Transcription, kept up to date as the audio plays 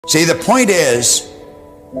See, the point is,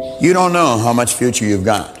 you don't know how much future you've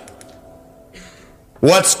got.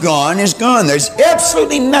 What's gone is gone. There's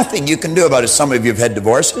absolutely nothing you can do about it. Some of you have had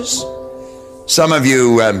divorces. Some of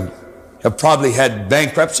you have probably had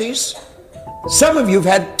bankruptcies. Some of you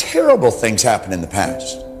have had terrible things happen in the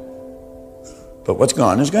past. But what's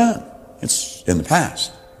gone is gone. It's in the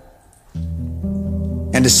past.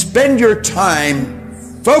 And to spend your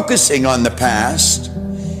time focusing on the past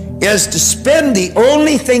is to spend the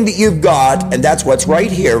only thing that you've got, and that's what's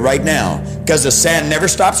right here, right now, because the sand never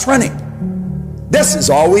stops running. This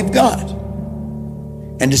is all we've got.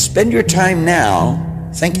 And to spend your time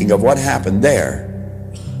now thinking of what happened there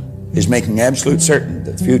is making absolute certain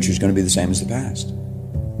that the future is going to be the same as the past.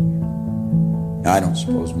 Now, I don't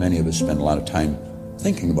suppose many of us spend a lot of time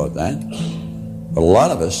thinking about that, but a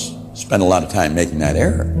lot of us spend a lot of time making that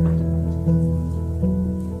error.